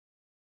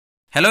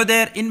Hello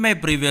there, in my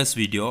previous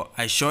video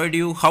I showed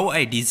you how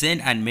I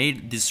designed and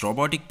made this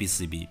robotic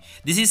PCB.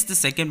 This is the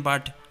second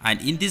part, and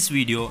in this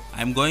video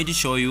I am going to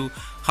show you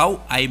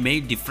how I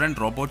made different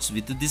robots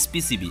with this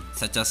PCB,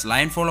 such as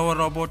line follower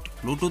robot,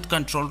 Bluetooth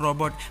control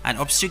robot and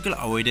obstacle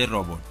avoider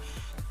robot.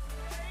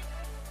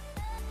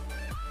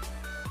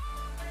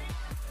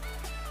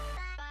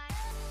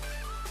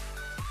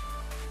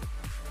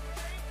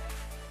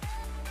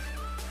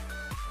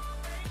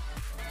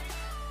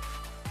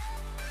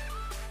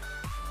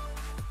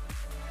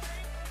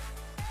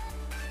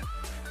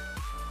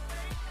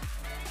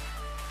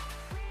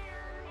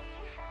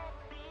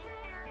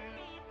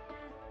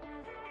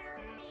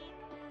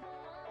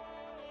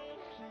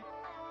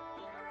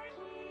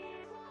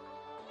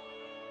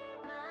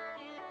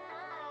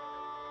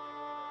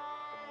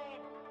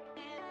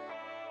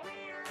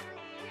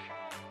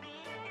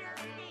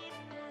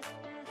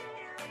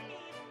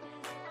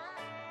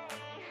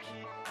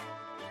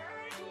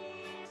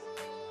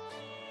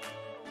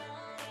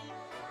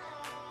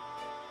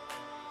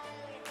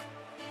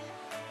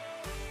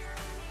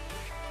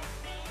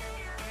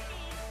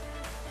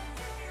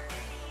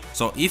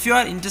 So if you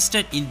are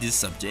interested in this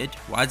subject,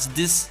 watch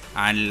this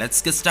and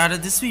let's get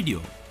started this video.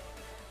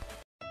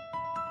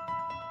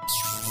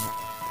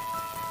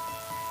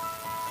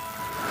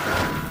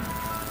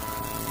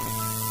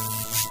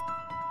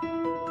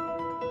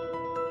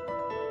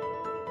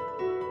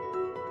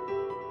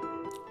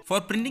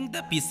 For printing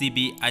the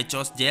PCB, I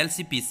chose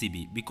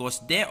Jlcpcb because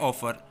they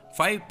offer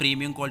 5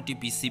 premium quality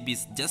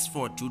PCBs just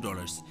for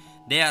 $2.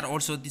 They are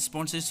also the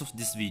sponsors of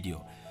this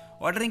video.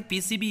 Ordering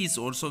PCB is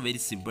also very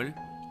simple.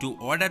 To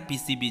order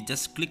PCB,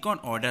 just click on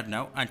order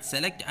now and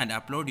select and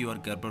upload your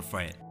Gerber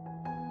file.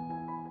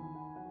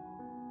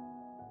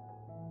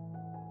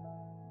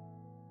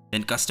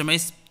 Then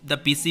customize the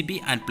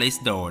PCB and place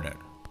the order.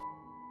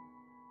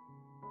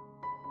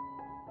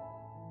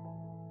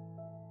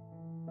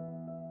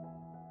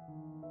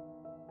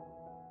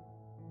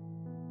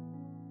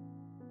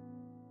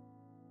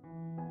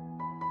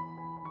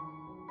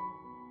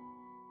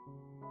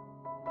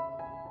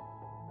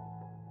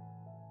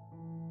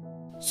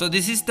 So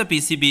this is the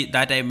PCB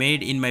that I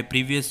made in my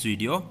previous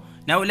video.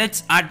 Now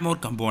let's add more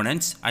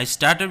components. I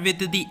started with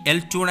the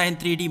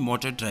L293D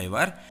motor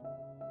driver.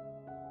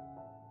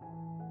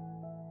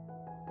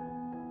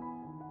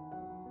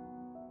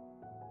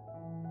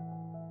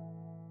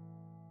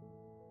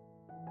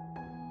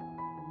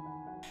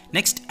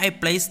 Next I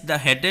placed the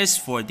headers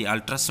for the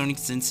ultrasonic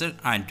sensor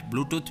and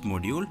Bluetooth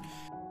module.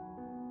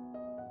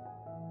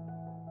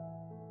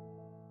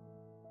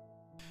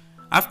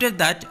 After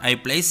that I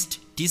placed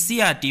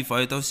TCRT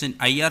 5000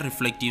 IR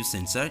reflective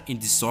sensor in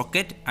the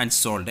socket and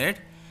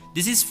soldered.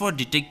 This is for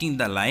detecting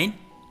the line.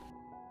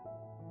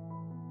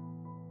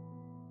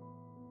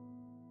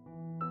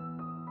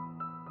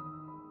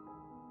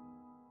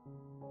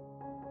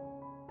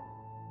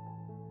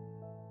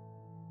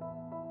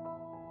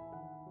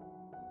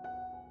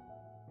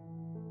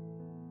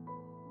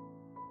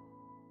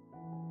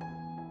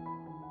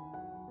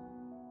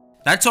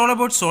 That's all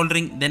about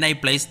soldering. Then I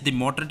placed the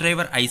motor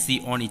driver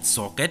IC on its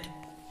socket.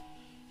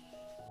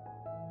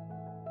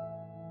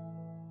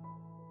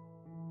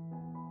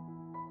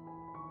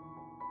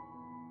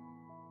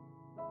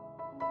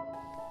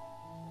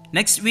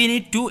 Next we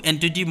need two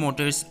entity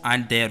motors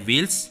and their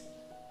wheels.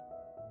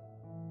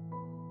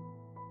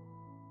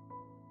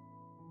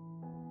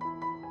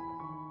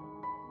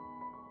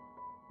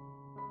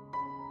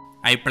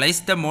 I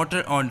placed the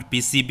motor on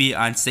PCB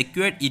and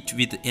secured it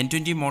with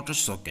N20 motor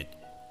socket.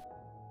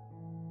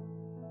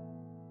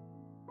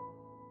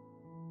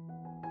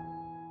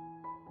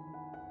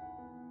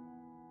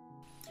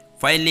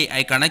 Finally,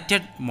 I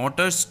connected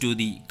motors to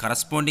the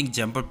corresponding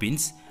jumper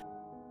pins.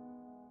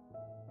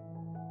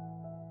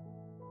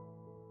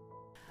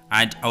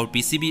 And our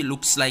PCB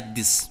looks like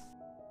this.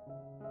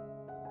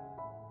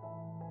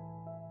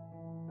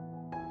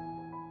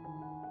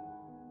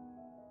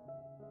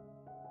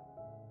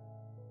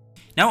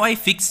 Now I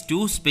fixed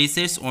two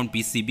spacers on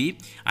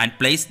PCB and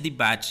placed the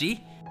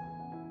battery.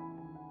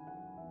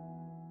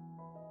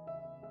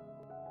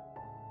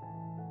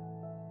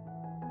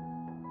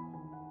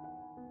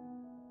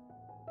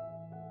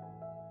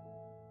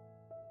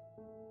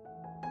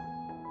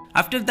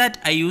 After that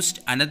I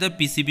used another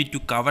PCB to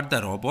cover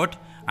the robot,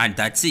 and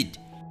that's it.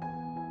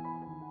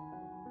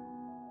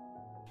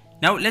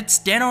 Now let's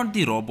turn on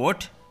the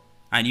robot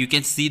and you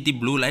can see the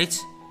blue lights,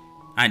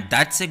 and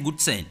that's a good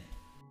sign.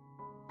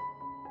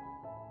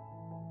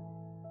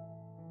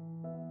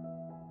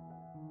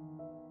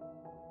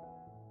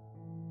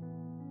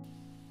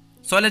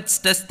 So let's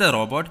test the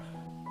robot.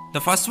 The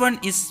first one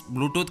is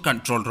Bluetooth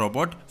control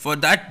robot. For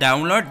that,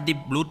 download the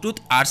Bluetooth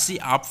RC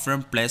app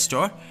from Play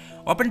Store.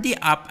 Open the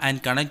app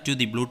and connect to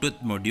the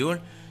Bluetooth module.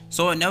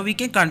 So now we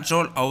can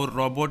control our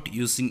robot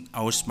using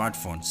our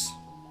smartphones.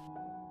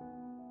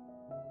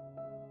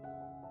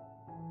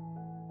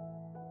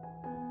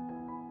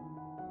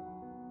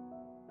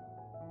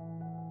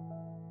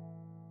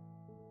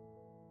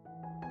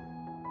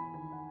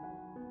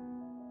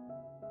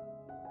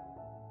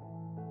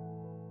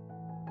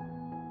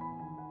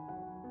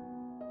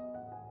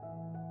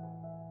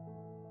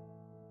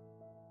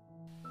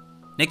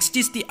 Next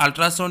is the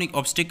ultrasonic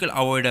obstacle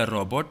avoider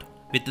robot.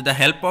 With the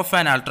help of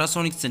an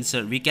ultrasonic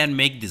sensor, we can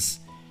make this.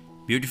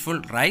 Beautiful,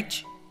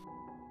 right?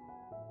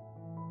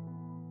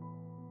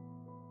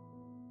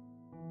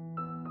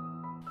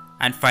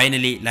 And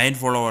finally, line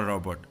follower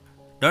robot.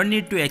 Don't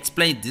need to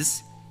explain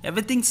this.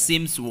 Everything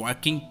seems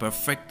working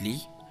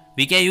perfectly.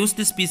 We can use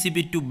this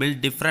PCB to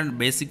build different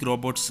basic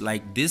robots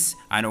like this,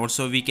 and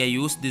also we can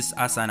use this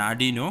as an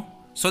Arduino.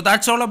 So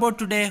that's all about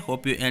today.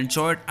 Hope you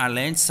enjoyed and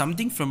learned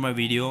something from my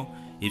video.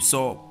 If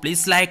so,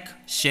 please like,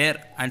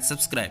 share and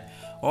subscribe.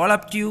 All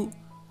up to you.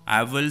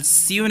 I will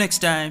see you next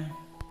time.